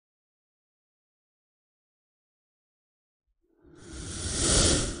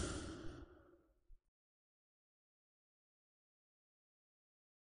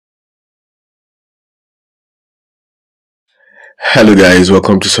Hello guys,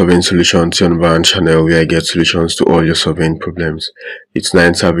 welcome to Solving Solutions on Van channel where I get solutions to all your solving problems. It's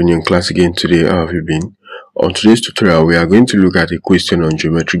 9th Avenue in class again today. How have you been? On today's tutorial, we are going to look at a question on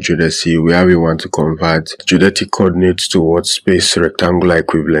geometric geodesy where we want to convert geodetic coordinates towards space rectangular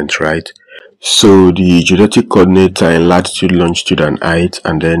equivalent, right? So the geodetic coordinates are in latitude, longitude and height,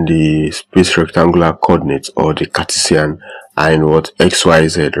 and then the space rectangular coordinates or the Cartesian are in what? X, Y,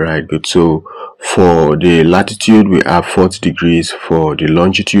 Z, right? Good. So for the latitude we have 40 degrees, for the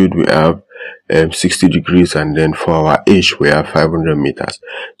longitude we have 60 degrees, and then for our h we have 500 meters.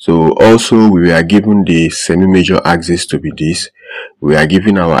 So also we are given the semi-major axis to be this, we are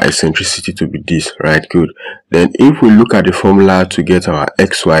given our eccentricity to be this, right? Good. Then if we look at the formula to get our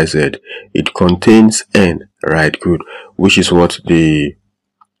xyz, it contains n, right? Good, which is what? The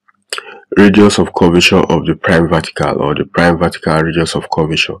radius of curvature of the prime vertical, or the prime vertical radius of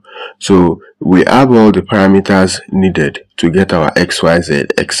curvature. So we have all the parameters needed to get our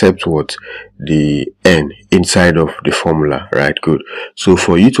xyz except what? The n inside of the formula, right? Good. So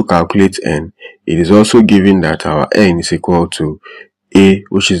for you to calculate n, it is also given that our n is equal to a,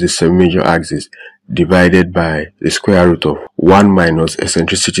 which is the semi-major axis, divided by the square root of 1 minus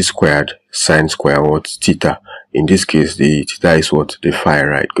eccentricity squared sine square what? Theta. In this case, the theta is what? The phi,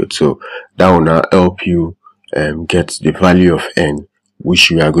 right? Good. So that will now help you get the value of n, which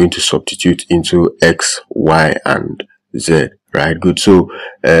we are going to substitute into x, y, and z, right? Good. So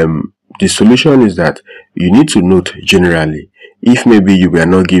the solution is that you need to note generally, if maybe you were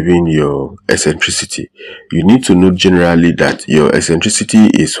not given your eccentricity, you need to note generally that your eccentricity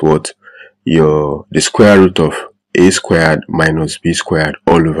is what? The square root of a squared minus b squared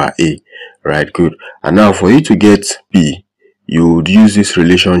all over a, right? Good. And now for you to get b, you would use this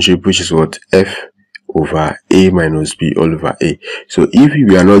relationship, which is what? F over a minus b all over a. So if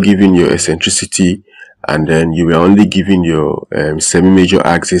you are not given your eccentricity and then you were only given your semi-major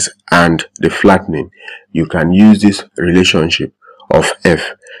axis and the flattening, you can use this relationship of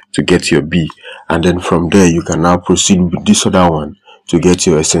f to get your b, and then from there you can now proceed with this other one to get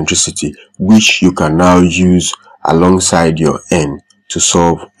your eccentricity, which you can now use alongside your n to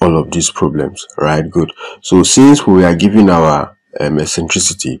solve all of these problems, right? Good. So since we are given our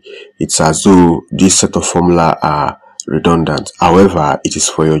eccentricity, it's as though this set of formula are redundant. However, it is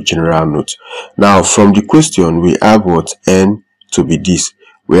for your general note. Now from the question, we have what? N to be this,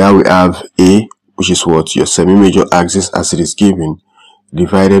 where we have a, which is what? Your semi-major axis as it is given,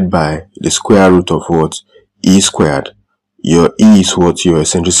 divided by the square root of what? E squared. Your e is what? Your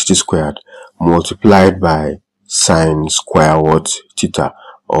eccentricity squared, multiplied by sine square what? Theta,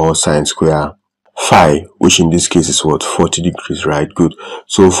 or sine square phi, which in this case is what? 40 degrees, right? Good.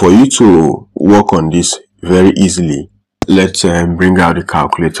 So for you to work on this very easily, let's bring out the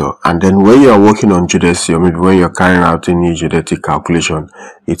calculator. And then when you are working on geodesy, or maybe when you're carrying out any geodetic calculation,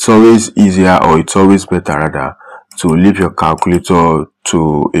 it's always easier, or it's always better rather, to leave your calculator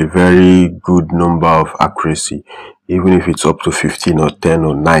to a very good number of accuracy, even if it's up to 15 or 10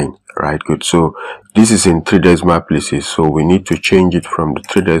 or 9, right? Good. So this is in 3 decimal places, so we need to change it from the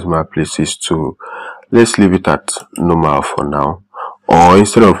 3 decimal places to, let's leave it at normal for now, or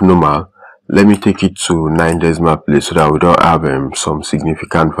instead of normal, let me take it to 9 decimal place so that we don't have some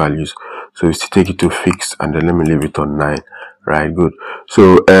significant values. So we still take it to fixed, and then let me leave it on 9, right? Good.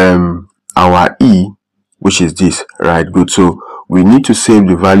 So our e, which is this, right? Good. So we need to save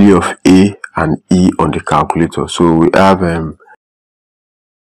the value of a and e on the calculator. So we have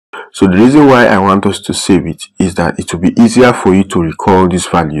so the reason why I want us to save it is that it will be easier for you to recall these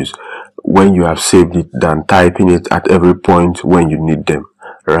values when you have saved it than typing it at every point when you need them,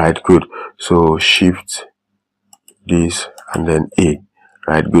 right? Good. So shift this and then a,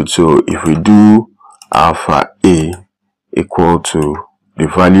 right? Good. So if we do alpha a equal to the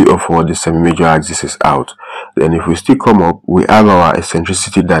value of what the semi-major axis is out, then if we still come up, we have our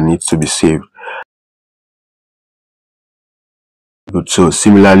eccentricity that needs to be saved. Good. So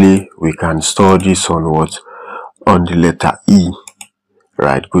similarly, we can store this on what? On the letter e,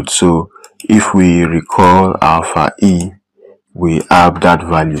 right? Good. So if we recall alpha e, we have that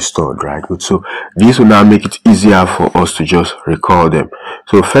value stored, right? Good. So this will now make it easier for us to just recall them.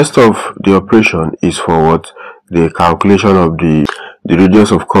 So first off, the operation is for what? The calculation of the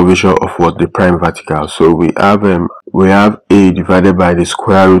radius of curvature of what? The prime vertical. So we have a divided by the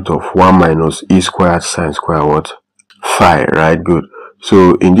square root of 1 minus e squared sine square what? Phi, right? Good.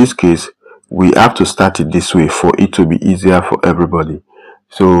 So in this case, we have to start it this way for it to be easier for everybody.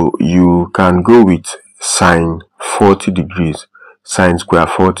 So you can go with sine 40 degrees, sine square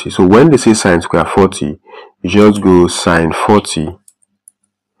 40. So when they say sine square 40, you just go sine 40.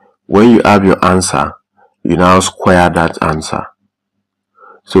 When you have your answer, you now square that answer.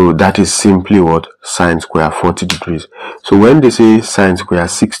 So that is simply what? Sine square 40 degrees. So when they say sine square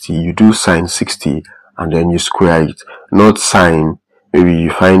 60, you do sine 60 and then you square it. Not sine, maybe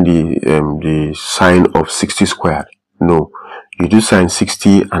you find the sine of 60 squared. No, you do sine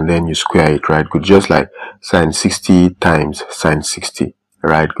 60 and then you square it, right? Good. Just like sine 60 times sine 60,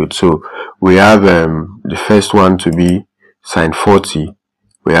 right? Good. So we have the first one to be sine 40.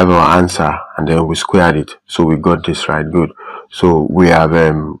 We have our answer and then we squared it. So we got this, right? Good. So we have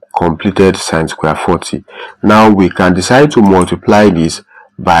completed sine square 40. Now we can decide to multiply this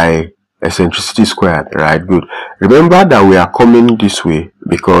by eccentricity squared, right? Good. Remember that we are coming this way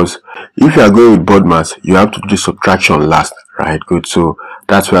because if you are going with BODMAS, you have to do subtraction last, right? Good. So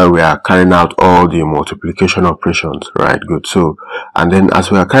that's why we are carrying out all the multiplication operations, right? Good. So, and then as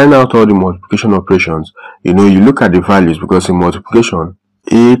we are carrying out all the multiplication operations, you know, you look at the values because in multiplication,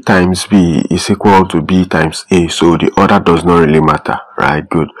 a times b is equal to b times a, so the order does not really matter, right?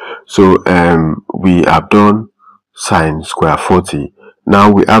 Good. So we have done sine square 40. Now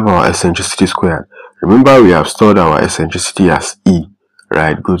we have our eccentricity squared. Remember, we have stored our eccentricity as e,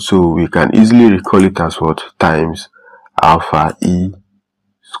 right? Good. So we can easily recall it as what? Times alpha e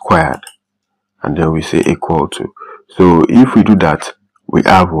squared, and then we say equal to. So if we do that, we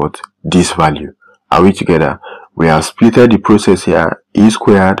have what? This value. Are we together? We have splitted the process here. E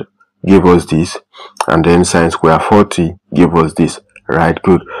squared gave us this, and then sine square 40 gave us this, right?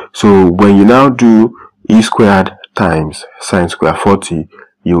 Good. So when you now do e squared times sine square 40,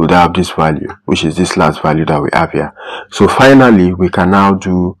 you would have this value, which is this last value that we have here. So finally, we can now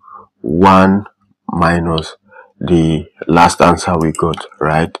do 1 minus the last answer we got,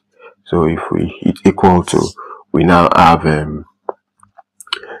 right? So if we hit equal to, we now have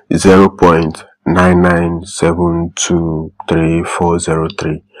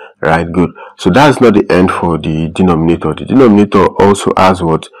 0.99723,403, right? Good. So that's not the end for the denominator. The denominator also has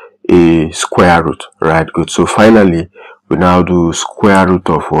what? A square root, right? Good. So finally, we now do square root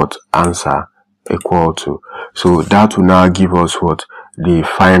of what? Answer equal to. So that will now give us what? The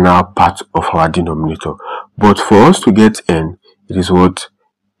final part of our denominator. But for us to get n, it is what?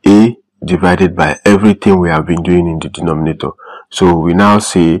 A divided by everything we have been doing in the denominator. So we now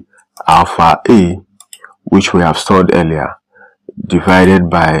say alpha a, which we have stored earlier, divided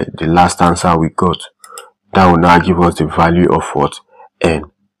by the last answer we got. That will now give us the value of what? N.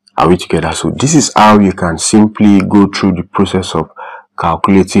 Are we together? So this is how you can simply go through the process of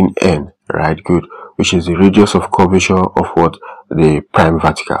calculating n, right? Good. Which is the radius of curvature of what? The prime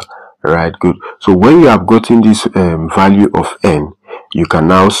vertical, right? Good. So when you have gotten this value of n, you can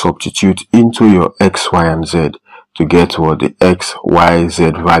now substitute into your x, y, and z to get what? The x, y,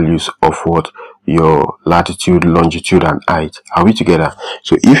 z values of what? Your latitude, longitude, and height. Are we together?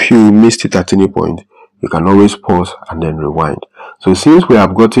 So if you missed it at any point, you can always pause and then rewind. So since we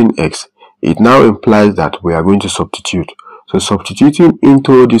have gotten x, it now implies that we are going to substitute. So substituting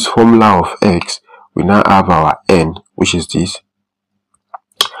into this formula of x, we now have our n, which is this.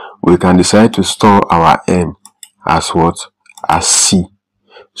 We can decide to store our n as what? As c.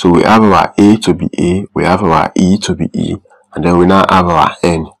 So we have our a to be a, we have our e to be e, and then we now have our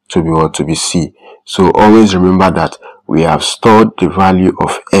n to be what? To be c. So always remember that we have stored the value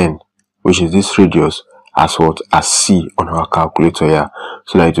of n, which is this radius, as what? As c on our calculator here,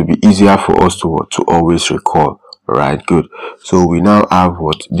 so that it will be easier for us to what? To always recall. Right? Good. So we now have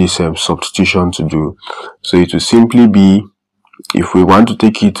what? This substitution to do. So it will simply be, if we want to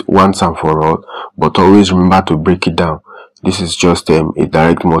take it once and for all, but always remember to break it down. This is just a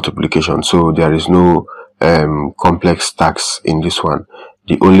direct multiplication, so there is no complex stacks in this one.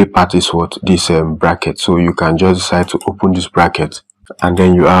 The only part is what? This bracket. So you can just decide to open this bracket, and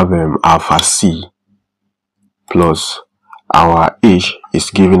then you have alpha c plus our h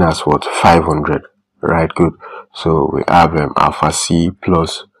is giving us what? 500, right? Good. So we have alpha c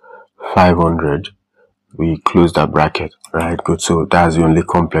plus 500. We close that bracket, right? Good. So that's the only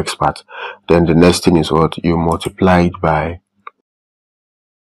complex part. Then the next thing is what? You multiply it by,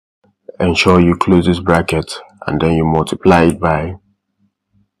 ensure you close this bracket, and then you multiply it by.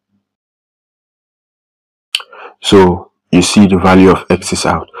 So you see the value of x is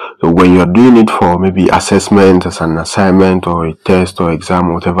out. So when you're doing it for maybe assessment, as an assignment or a test or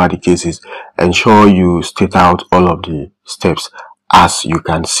exam, whatever the case is, ensure you state out all of the steps as you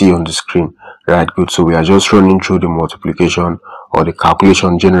can see on the screen, right? Good. So we are just running through the multiplication or the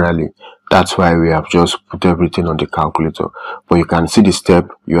calculation generally. That's why we have just put everything on the calculator. But you can see the step.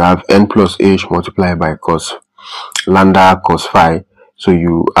 You have n plus h multiplied by cos lambda cos phi. So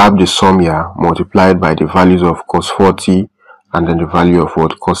you have the sum here multiplied by the values of cos 40 and then the value of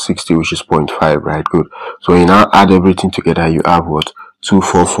what? Cos 60, which is 0.5, right? Good. So you now add everything together, you have what?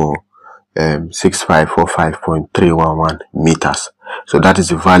 244 6545.311 meters. So that is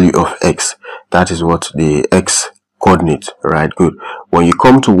the value of x. That is what the x coordinate, right? Good. When you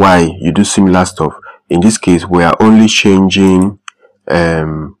come to y, you do similar stuff. In this case, we are only changing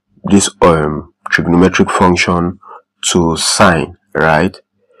this trigonometric function to sine, right?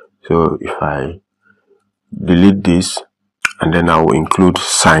 So if I delete this, and then I will include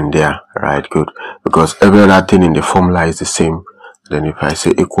sine there, right? Good. Because every other thing in the formula is the same. Then if I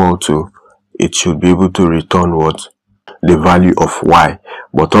say equal to, it should be able to return what? The value of y.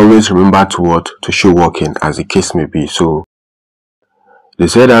 But always remember to what? To show working, as the case may be. So they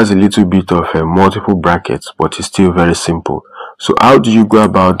said has a little bit of multiple brackets, but it's still very simple. So how do you go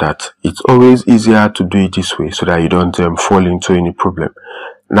about that? It's always easier to do it this way so that you don't fall into any problem.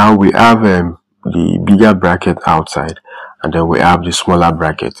 Now we have the bigger bracket outside, and then we have the smaller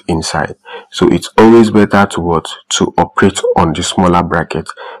bracket inside. So it's always better to what? To operate on the smaller bracket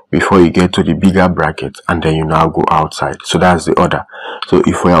before you get to the bigger bracket, and then you now go outside. So that's the order. So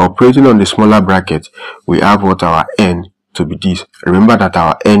if we are operating on the smaller bracket, we have what? Our n to be this. Remember that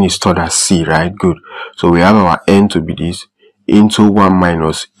our n is stored as c, right? Good. So we have our n to be this into 1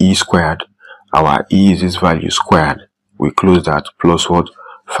 minus e squared. Our e is this value squared. We close that, plus what?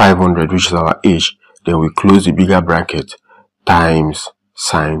 500, which is our h. Then we close the bigger bracket, times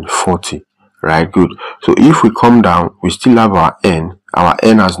sine 40, right? Good. So if we come down, we still have our n. Our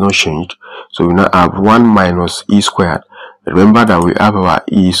n has not changed, so we now have 1 minus e squared. Remember that we have our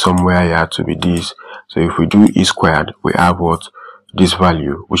e somewhere here to be this. So if we do e squared, we have what? This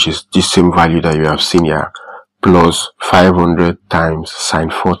value, which is this same value that you have seen here, plus 500 times sine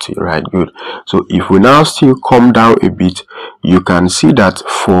 40, right? Good. So if we now still come down a bit, you can see that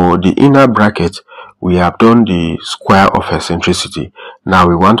for the inner bracket, we have done the square of eccentricity. Now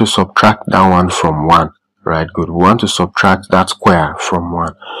we want to subtract that one from 1, right? Good. We want to subtract that square from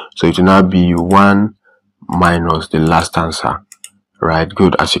 1. So it will now be 1 minus the last answer, right?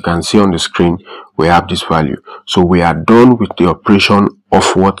 Good. As you can see on the screen, we have this value. So we are done with the operation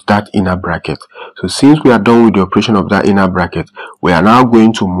of what? That inner bracket. So since we are done with the operation of that inner bracket, we are now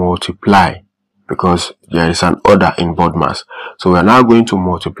going to multiply, because there is an order in board mass. So we are now going to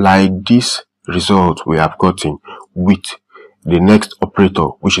multiply this result we have gotten with the next operator,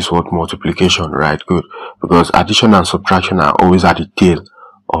 which is what? Multiplication, right? Good. Because addition and subtraction are always at the tail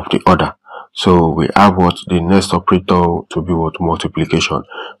of the order. So we have what? The next operator to be what? Multiplication.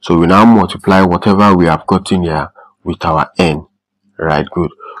 So we now multiply whatever we have gotten here with our n, right?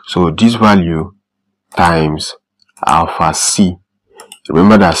 Good. So this value times alpha c.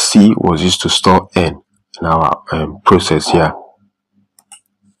 Remember that c was used to store n in our process here.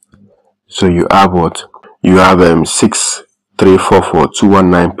 So you have what? You have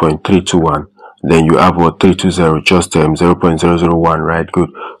 6344219.321. Then you have what? 320, just 0.001, right?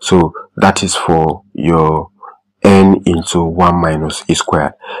 Good. So that is for your n into 1 minus e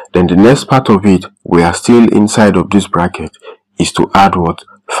squared. Then the next part of it, we are still inside of this bracket, is to add what?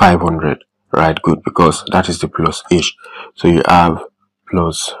 500, right? Good. Because that is the plus h. So you have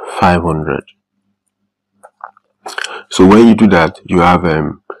plus 500. So when you do that, you have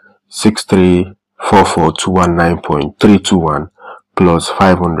 6344219.321 plus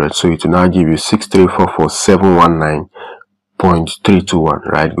 500. So it will now give you 6344719.321,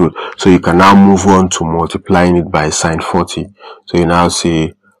 right? Good. So you can now move on to multiplying it by sine 40. So you now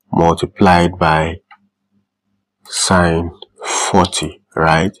say multiplied by sine 40,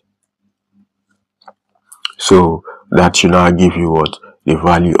 right? So that should now give you what? The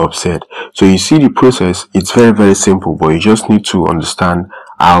value of z. So you see the process, it's very, very simple, but you just need to understand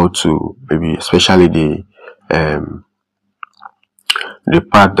how to, maybe especially the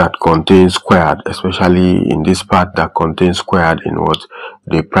part that contains squared, especially in this part that contains squared in what?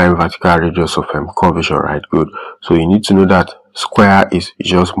 The prime vertical radius of curvature, right? Good. So you need to know that square is, you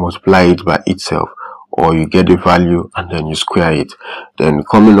just multiply it by itself, or you get the value and then you square it. Then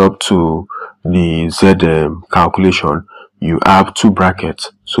coming up to the z calculation, you have two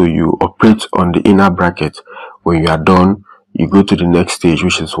brackets, so you operate on the inner bracket. When you are done, you go to the next stage,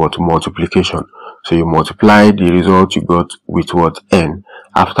 which is what? Multiplication. So you multiply the result you got with what? N,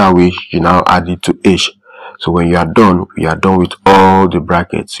 after which you now add it to h. So when you are done with all the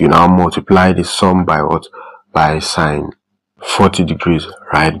brackets. You now multiply the sum by what? By sine 40 degrees,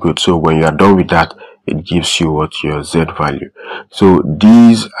 right? Good. So when you are done with that, it gives you what? Your z value. So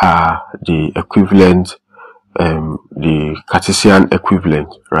these are the equivalent, the Cartesian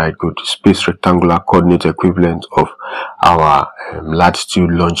equivalent, right? Good. Space rectangular coordinate equivalent of our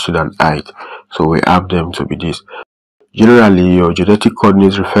latitude, longitude, and height. So we have them to be this. Generally, your geodetic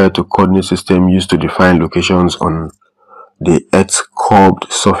coordinates refer to coordinate system used to define locations on the Earth's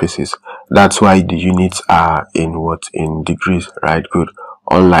curved surfaces. That's why the units are in what? In degrees, right? Good.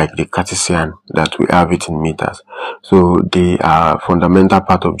 Unlike the Cartesian that we have it in meters. So they are fundamental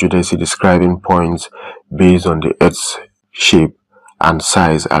part of geodesy, describing points based on the Earth's shape and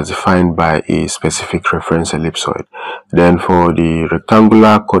size as defined by a specific reference ellipsoid. Then for the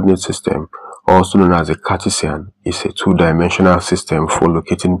rectangular coordinate system, also known as a Cartesian, is a two-dimensional system for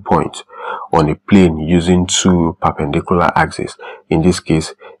locating points on a plane using two perpendicular axes. In this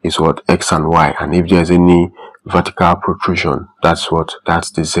case, is what? X and Y. And if there's any vertical protrusion, that's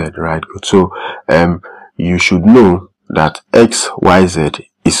the Z, right? Good. So you should know that X, Y, Z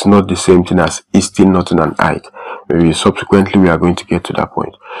is not the same thing as easting, northern, and height. Maybe subsequently we are going to get to that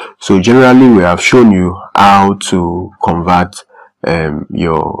point. So generally we have shown you how to convert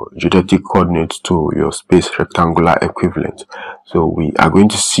your geodetic coordinates to your space rectangular equivalent. So we are going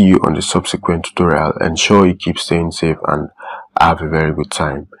to see you on the subsequent tutorial. Ensure you keep staying safe and have a very good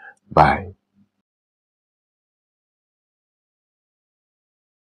time. Bye.